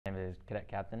name is Cadet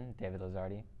Captain David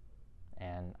Lazarte,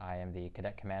 and I am the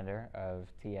Cadet Commander of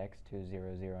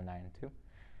TX20092,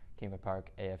 Kingwood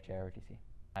Park ROTC.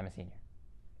 I'm a senior.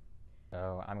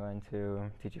 So I'm going to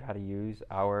teach you how to use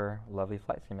our lovely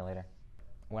flight simulator.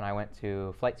 When I went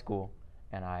to flight school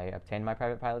and I obtained my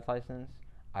private pilot's license,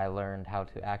 I learned how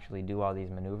to actually do all these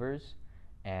maneuvers,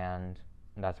 and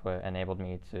that's what enabled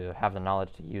me to have the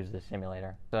knowledge to use this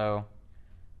simulator. So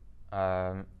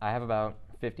I have about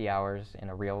 50 hours in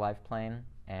a real life plane,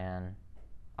 and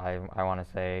I want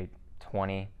to say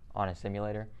 20 on a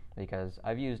simulator, because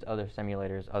I've used other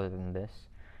simulators other than this.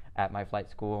 At my flight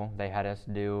school, they had us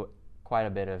do quite a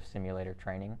bit of simulator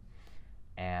training,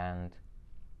 and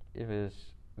it was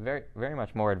very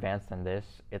much more advanced than this.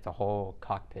 It's a whole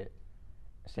cockpit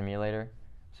simulator.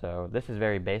 So this is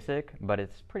very basic, but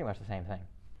it's pretty much the same thing.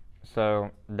 So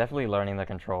definitely learning the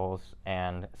controls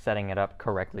and setting it up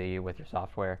correctly with your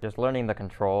software. Just learning the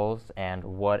controls and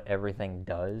what everything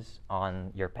does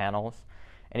on your panels,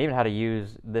 and even how to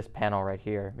use this panel right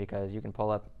here, because you can pull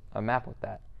up a map with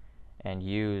that and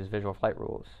use visual flight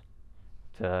rules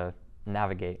to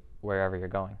navigate wherever you're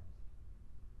going.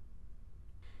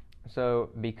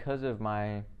 So because of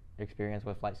my experience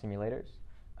with flight simulators,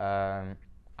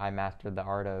 I mastered the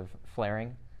art of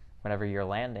flaring. Whenever you're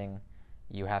landing,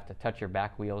 you have to touch your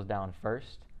back wheels down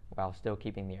first while still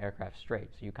keeping the aircraft straight.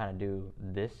 So you kind of do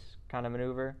this kind of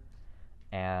maneuver,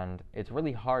 and it's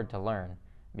really hard to learn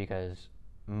because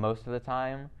most of the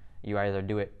time you either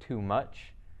do it too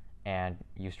much and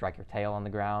you strike your tail on the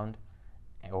ground,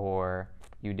 or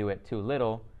you do it too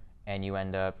little and you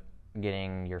end up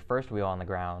getting your first wheel on the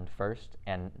ground first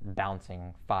and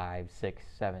bouncing 5, 6,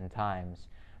 7 times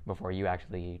before you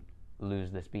actually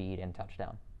lose the speed and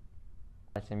touchdown.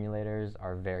 Simulators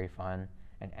are very fun,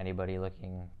 and anybody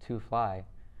looking to fly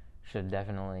should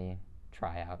definitely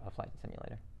try out a flight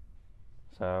simulator.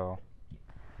 So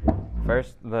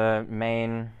first, the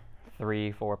main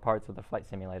 3-4 parts of the flight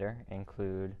simulator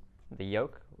include the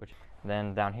yoke,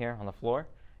 then down here on the floor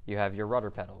you have your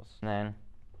rudder pedals, and then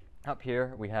up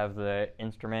here we have the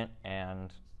instrument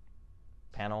and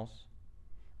panels.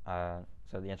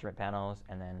 So the instrument panels,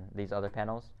 and then these other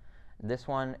panels. This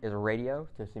one is a radio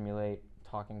to simulate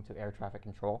talking to air traffic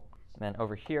control. And then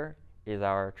over here is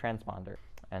our transponder.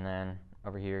 And then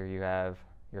over here you have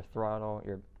your throttle,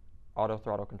 your auto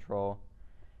throttle control,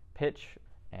 pitch,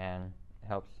 and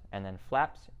helps. And then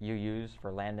flaps you use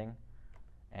for landing.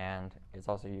 And it's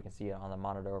also, you can see it on the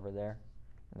monitor over there,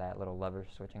 that little lever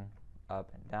switching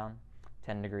up and down,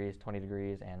 10 degrees, 20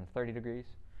 degrees, and 30 degrees.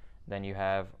 Then you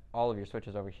have all of your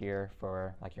switches over here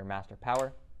for like your master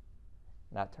power.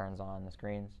 That turns on the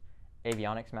screens.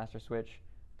 Avionics master switch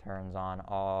turns on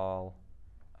all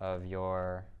of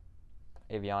your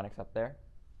avionics up there.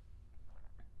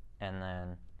 And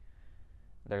then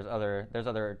there's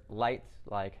other lights,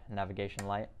 like navigation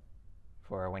light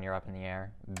for when you're up in the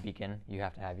air. Beacon, you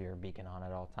have to have your beacon on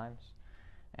at all times.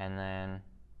 And then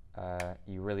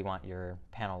you really want your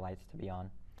panel lights to be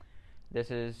on. This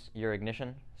is your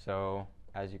ignition. So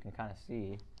as you can kind of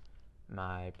see,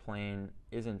 my plane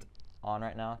isn't on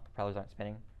right now. Propellers aren't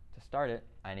spinning. To start it,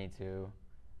 I need to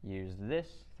use this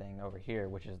thing over here,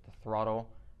 which is the throttle,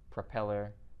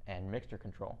 propeller, and mixture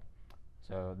control.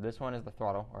 So this one is the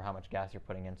throttle, or how much gas you're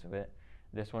putting into it.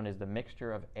 This one is the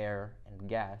mixture of air and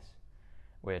gas,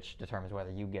 which determines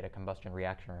whether you get a combustion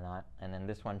reaction or not. And then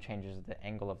this one changes the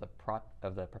angle of the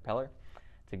propeller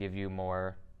to give you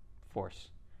more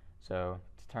force. So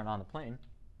to turn on the plane,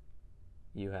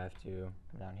 you have to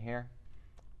come down here,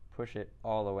 push it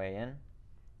all the way in,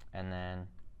 and then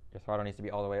your throttle needs to be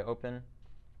all the way open.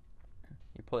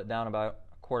 You pull it down about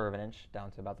 1/4 of an inch, down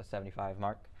to about the 75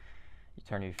 mark. You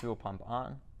turn your fuel pump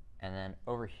on, and then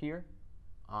over here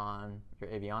on your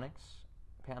avionics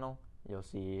panel, you'll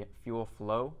see fuel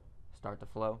flow start to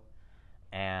flow.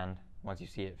 And once you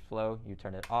see it flow, you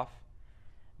turn it off.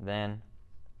 Then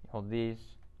you hold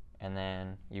these, and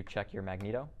then you check your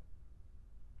magneto.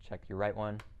 Check your right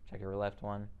one, check your left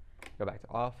one, go back to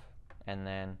off, and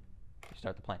then you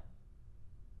start the plane.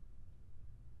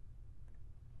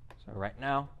 So right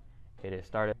now, it is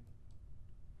started.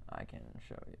 I can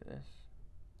show you this.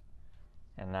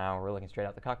 And now we're looking straight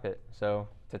out the cockpit. So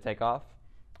to take off,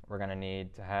 we're going to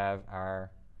need to have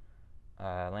our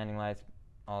landing lights,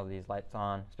 all of these lights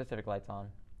on, specific lights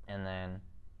on, and then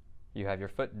you have your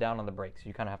foot down on the brakes.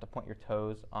 You kind of have to point your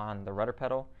toes on the rudder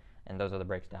pedal, and those are the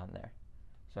brakes down there.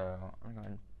 So I'm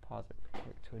going to pause it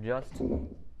quick to adjust, and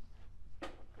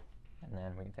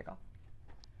then we can take off.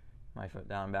 My foot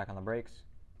down, back on the brakes,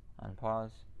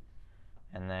 unpause,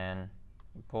 and then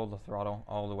we pull the throttle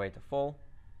all the way to full,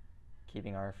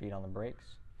 keeping our feet on the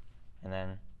brakes, and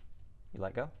then you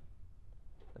let go.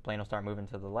 The plane will start moving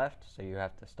to the left, so you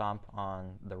have to stomp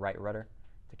on the right rudder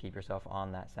to keep yourself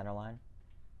on that center line.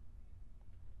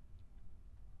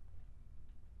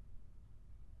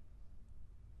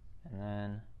 And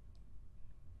then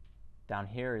down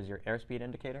here is your airspeed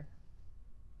indicator.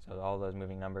 So all those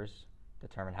moving numbers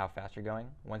determine how fast you're going.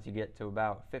 Once you get to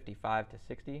about 55 to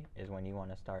 60 is when you want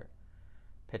to start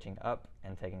pitching up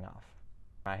and taking off.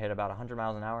 When I hit about 100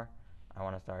 miles an hour, I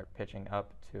want to start pitching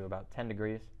up to about 10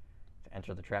 degrees to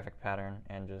enter the traffic pattern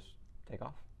and just take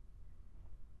off.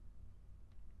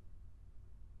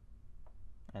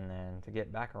 And then to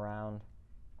get back around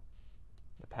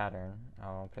the pattern,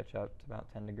 I'll pitch up to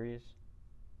about 10 degrees.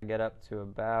 Get up to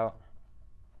about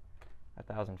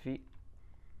 1,000 feet.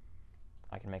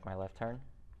 I can make my left turn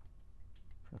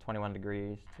from 21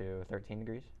 degrees to 13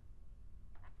 degrees.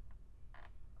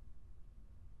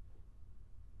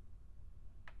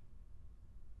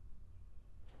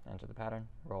 Enter the pattern,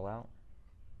 roll out.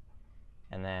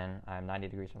 And then I'm 90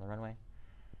 degrees from the runway.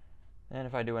 And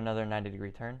if I do another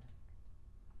 90-degree turn,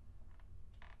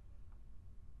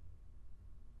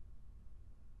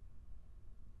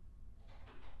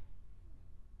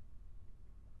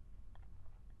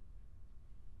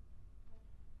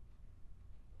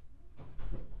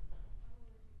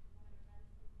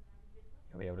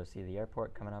 you'll be able to see the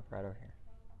airport coming up right over here.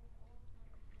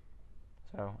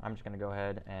 So I'm just going to go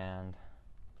ahead and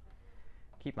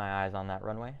keep my eyes on that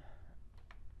runway.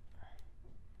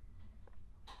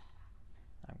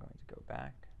 I'm going to go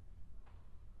back.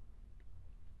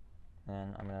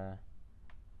 And I'm going to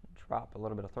drop a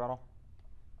little bit of throttle,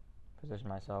 position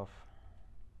myself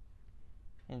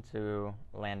into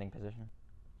landing position.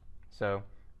 So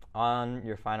on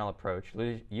your final approach,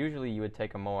 usually you would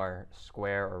take a more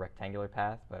square or rectangular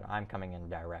path, but I'm coming in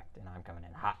direct and I'm coming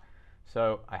in hot.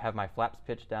 So I have my flaps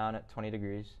pitched down at 20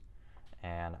 degrees,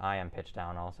 and I am pitched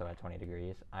down also at 20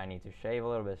 degrees. I need to shave a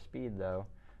little bit of speed though,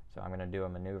 so I'm going to do a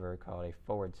maneuver called a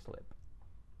forward slip,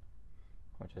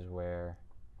 which is where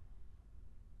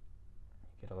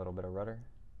you get a little bit of rudder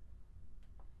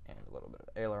and a little bit of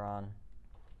aileron,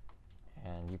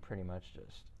 and you pretty much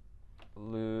just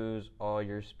lose all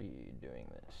your speed doing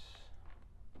this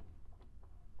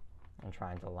and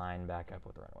trying to line back up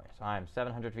with the runway. So I'm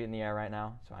 700 feet in the air right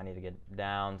now, so I need to get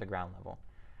down to ground level.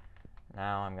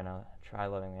 Now I'm going to try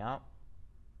leveling out.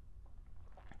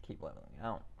 Keep leveling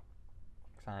out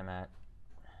because I'm at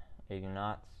 80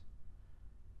 knots.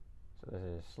 So this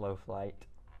is slow flight,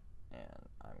 and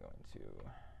I'm going to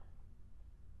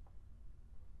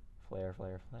flare,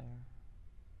 flare, flare.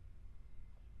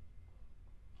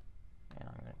 And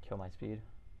I'm going to kill my speed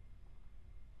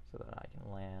so that I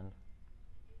can land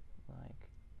like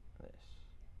this.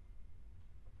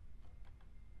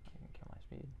 I can kill my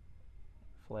speed.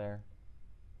 Flare.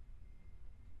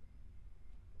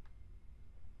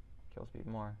 Kill speed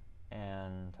more.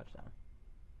 And touchdown.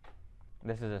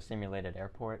 This is a simulated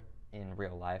airport in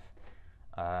real life.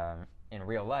 In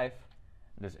real life,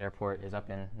 this airport is up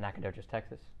in Nacogdoches,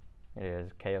 Texas. It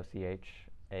is KOCH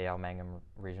A.L. Mangum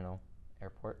Regional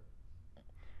Airport.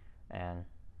 And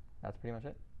that's pretty much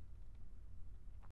it.